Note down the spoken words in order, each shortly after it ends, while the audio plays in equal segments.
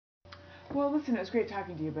Well, listen, it was great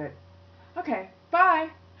talking to you, but... Okay, bye!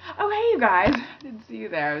 Oh, hey, you guys! I didn't see you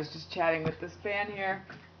there. I was just chatting with this fan here.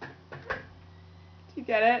 Did you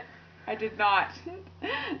get it? I did not.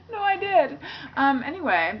 No, I did.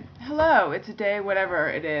 Anyway, hello. It's a day, whatever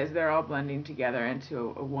it is. They're all blending together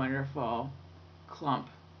into a wonderful clump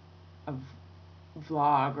of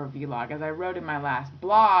vlog or vlog. As I wrote in my last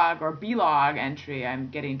blog or blog entry, I'm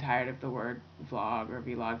getting tired of the word vlog or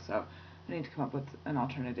vlog, so I need to come up with an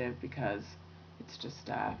alternative because it's just,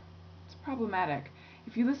 it's problematic.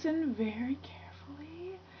 If you listen very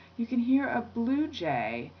carefully, you can hear a blue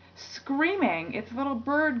jay screaming its little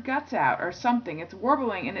bird guts out or something. It's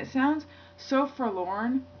warbling and it sounds so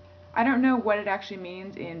forlorn. I don't know what it actually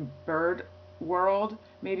means in bird world.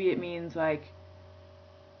 Maybe it means like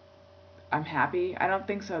I'm happy. I don't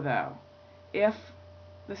think so though. If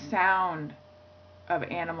the sound of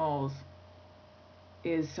animals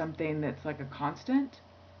is something that's like a constant,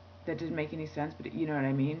 that didn't make any sense, but you know what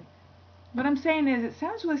I mean. What I'm saying is it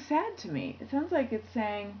sounds really sad to me. It sounds like it's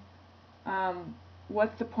saying,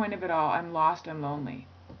 what's the point of it all? I'm lost, I'm lonely.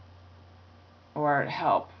 Or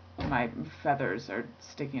help, my feathers are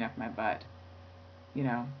sticking up my butt. You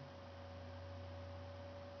know.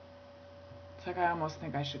 It's like I almost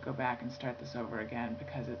think I should go back and start this over again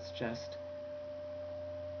because it's just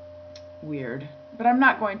weird. But I'm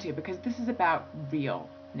not going to because this is about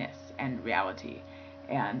realness and reality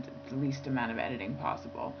and the least amount of editing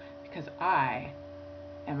possible because I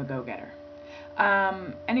am a go-getter.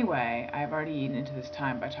 Anyway, I've already eaten into this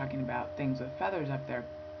time by talking about things with feathers up their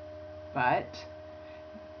butt.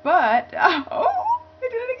 But, oh, I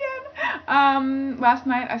did it again. Last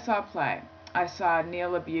night I saw a play. I saw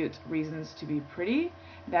Neil LaBute's Reasons to be Pretty.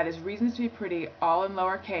 That is Reasons to be Pretty, all in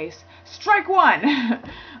lowercase. Strike one!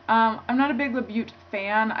 I'm not a big LaBute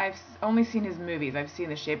fan. I've only seen his movies. I've seen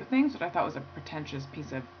The Shape of Things, which I thought was a pretentious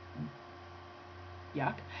piece of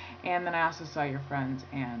yuck. And then I also saw Your Friends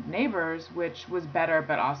and Neighbors, which was better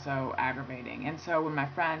but also aggravating. And so when my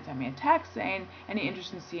friend sent me a text saying, any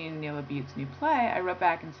interest in seeing Neil LaBute's new play, I wrote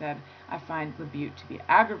back and said, I find LaBute to be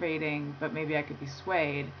aggravating, but maybe I could be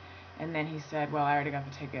swayed. And then he said, well, I already got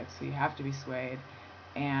the tickets, so you have to be swayed.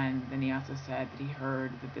 And then he also said that he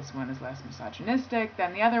heard that this one is less misogynistic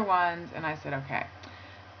than the other ones. And I said, okay.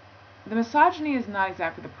 The misogyny is not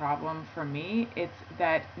exactly the problem for me. It's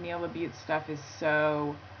that Neil LaBute's stuff is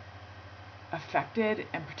so affected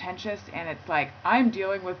and pretentious. And it's like, I'm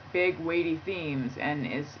dealing with big, weighty themes and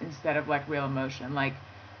is instead of like real emotion. Like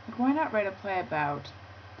why not write a play about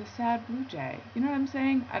the sad blue jay? You know what I'm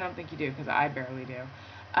saying? I don't think you do because I barely do.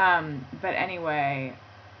 But anyway,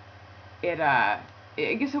 I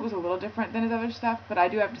guess it was a little different than his other stuff, but I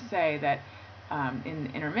do have to say that in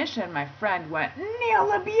the intermission, my friend went, Neil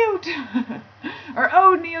LaBute! Or,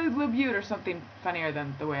 oh, Neil LaBute, or something funnier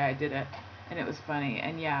than the way I did it, and it was funny,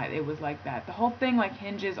 and yeah, it was like that. The whole thing, like,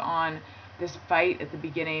 hinges on this fight at the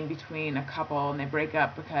beginning between a couple, and they break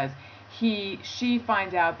up because she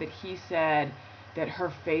finds out that he said that her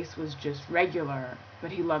face was just regular,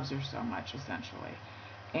 but he loves her so much, essentially.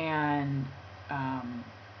 And I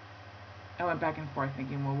went back and forth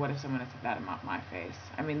thinking, well, what if someone had said that about my face?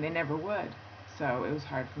 I mean, they never would. So it was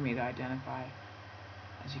hard for me to identify,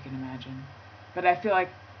 as you can imagine. But I feel like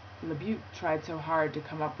LaBute tried so hard to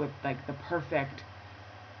come up with like the perfect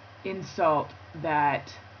insult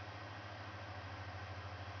that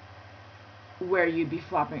where you'd be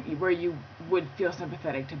flopping, where you would feel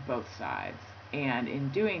sympathetic to both sides. And in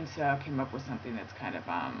doing so, came up with something that's kind of,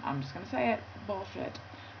 I'm just going to say it, bullshit.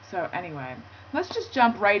 So anyway, let's just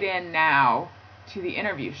jump right in now to the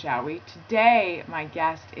interview, shall we? Today, my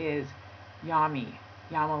guest is Yami,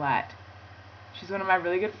 Yamalette. She's one of my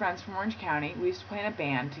really good friends from Orange County. We used to play in a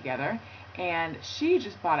band together, and she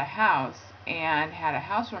just bought a house and had a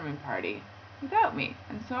housewarming party without me.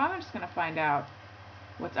 And so I'm just going to find out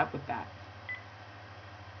what's up with that.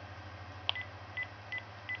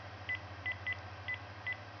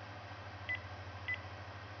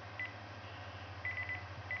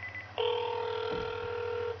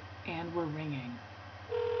 And we're ringing.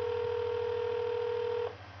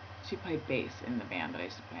 She played bass in the band that I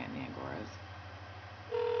used to play in, the Angoras.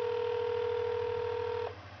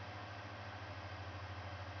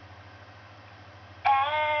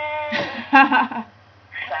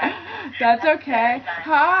 That's okay.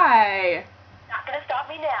 Hi. Not gonna stop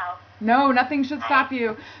me now. No, nothing should stop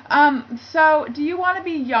you. So do you want to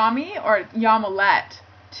be Yami or Yamalette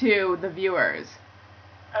to the viewers?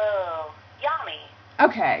 Oh, Yami.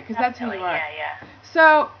 Okay, because that's who you are. Yeah.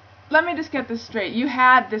 So let me just get this straight. You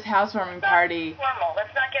had this housewarming party. Formal.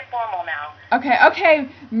 Let's not get formal now. Okay,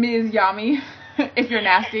 Ms. Yami. If you're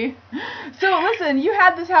nasty. So listen, you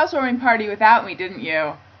had this housewarming party without me, didn't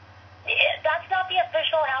you? That's not the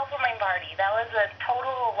official housewarming party. That was a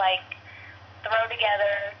total, like, throw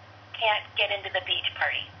together, can't get into the beach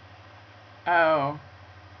party. Oh.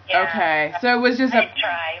 Yeah. Okay. So it was just I did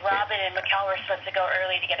try. Robin and Mikkel were supposed to go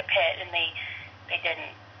early to get a pit, and they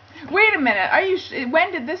didn't. Wait a minute. Are you?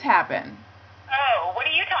 When did this happen? Oh, what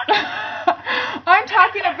are you talking about?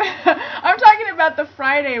 I'm talking about the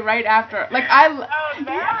Friday right after. Like I. Oh,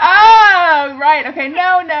 no. Oh, right. Okay.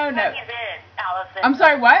 No. He's in, Allison. I'm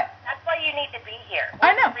sorry. What? That's why you need to be here.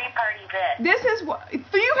 I know. 3 parties in. This is what.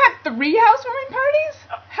 So you have 3 housewarming parties?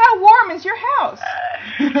 How warm is your house?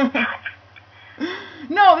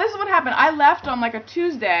 No, this is what happened. I left on like a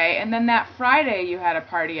Tuesday, and then that Friday you had a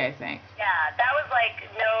party, I think. Yeah, that was like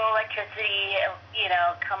no electricity,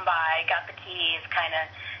 come by, got the keys, kind of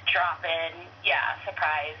drop in, yeah,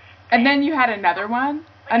 surprise. And then you had another one?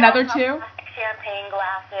 Another 2? Champagne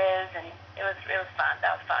glasses, and it was fun.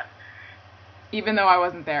 That was fun. Even though I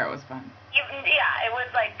wasn't there, it was fun. Yeah, it was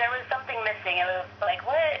like there was something missing. It was like,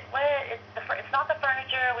 what? It's not the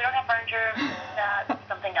furniture. We don't have furniture. It's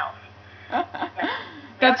something else.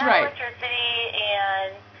 That's we don't right. have electricity,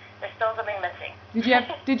 and there's still something missing.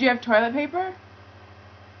 Did you have toilet paper?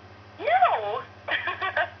 No.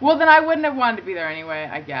 Well, then I wouldn't have wanted to be there anyway,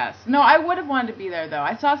 I guess. No, I would have wanted to be there though.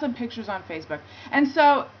 I saw some pictures on Facebook. And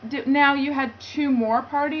so now you had 2 more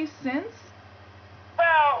parties since?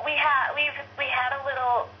 Well, we had a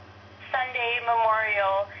little Sunday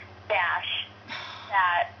memorial bash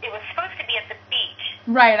that it was supposed to be at the beach.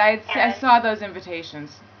 Right, I saw those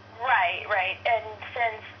invitations. Right. And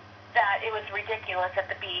since that it was ridiculous at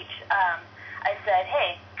the beach, I said,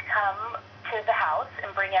 hey, come to the house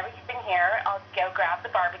and bring everything here. I'll go grab the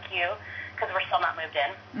barbecue because we're still not moved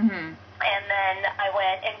in. Mm-hmm. And then I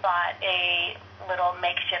went and bought a little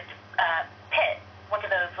makeshift pit, one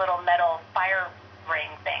of those little metal fire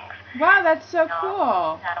ring things. Wow, that's so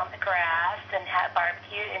cool. Had on the grass and had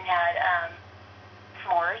barbecue and had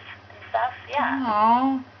s'mores and stuff. Yeah.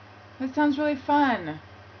 Aww, that sounds really fun.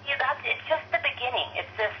 Yeah, it's just the beginning. It's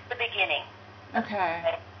just the beginning.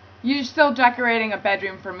 Okay. You're still decorating a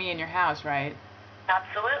bedroom for me in your house, right?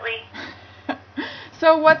 Absolutely.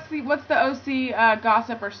 So what's the OC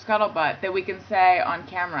gossip or scuttlebutt that we can say on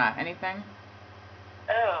camera? Anything?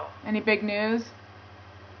 Oh. Any big news?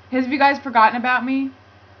 Have you guys forgotten about me?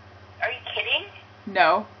 Are you kidding?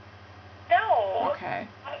 No. No. Okay.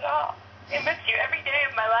 Oh my God. I miss you every day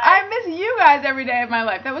of my life. I miss you guys every day of my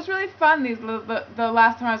life. That was really fun. The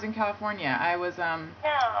last time I was in California, I was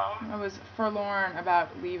forlorn about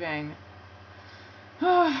leaving.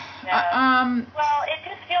 Well, it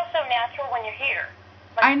just feels so natural when you're here.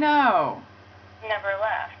 Like, I know. Never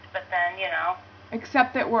left, but then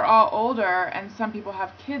Except that we're all older, and some people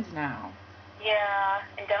have kids now. Yeah,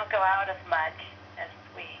 and don't go out as much as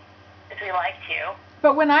we like to.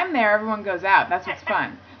 But when I'm there, everyone goes out. That's what's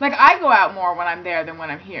fun. Like, I go out more when I'm there than when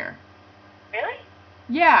I'm here. Really?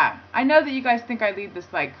 Yeah. I know that you guys think I lead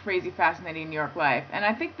this, like, crazy, fascinating New York life. And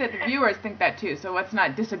I think that the viewers think that, too. So let's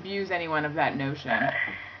not disabuse anyone of that notion.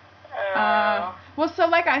 Well, so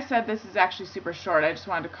like I said, this is actually super short. I just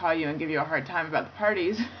wanted to call you and give you a hard time about the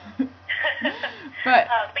parties. But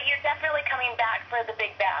you're definitely coming back for the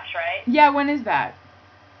big bash, right? Yeah, when is that?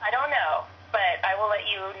 I don't know, but I will let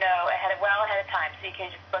you know ahead of time, so you can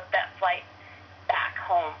just book that flight back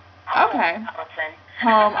home. Okay. Allison.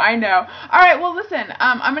 Home, I know. All right, well, listen,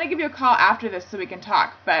 I'm going to give you a call after this so we can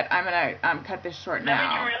talk, but I'm going to cut this short now. So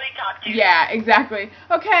we can really talk to you. Yeah, exactly.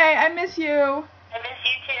 Okay, I miss you. I miss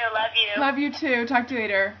you too. Love you. Love you too. Talk to you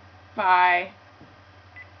later. Bye.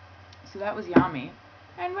 So that was Yami.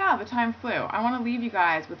 And wow, the time flew. I want to leave you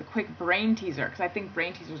guys with a quick brain teaser, because I think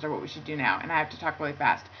brain teasers are what we should do now, and I have to talk really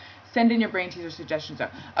fast. Send in your brain teaser suggestions, though.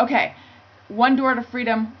 Okay, 1 door to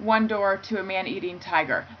freedom, 1 door to a man-eating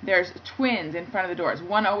tiger. There's twins in front of the doors.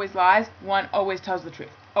 One always lies, one always tells the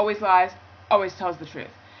truth. Always lies, always tells the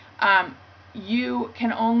truth. You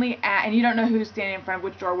can only ask, and you don't know who's standing in front of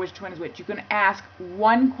which door, which twin is which. You can ask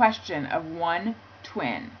one question of one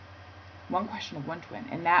twin. One question of one twin,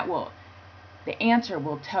 and the answer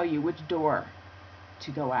will tell you which door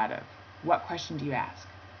to go out of. What question do you ask?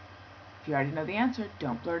 If you already know the answer,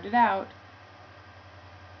 don't blurt it out.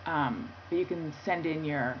 But you can send in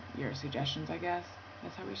your suggestions, I guess.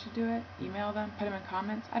 That's how we should do it. Email them, put them in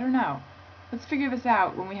comments. I don't know. Let's figure this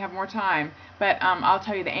out when we have more time. But I'll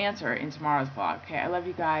tell you the answer in tomorrow's vlog. Okay, I love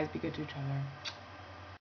you guys. Be good to each other.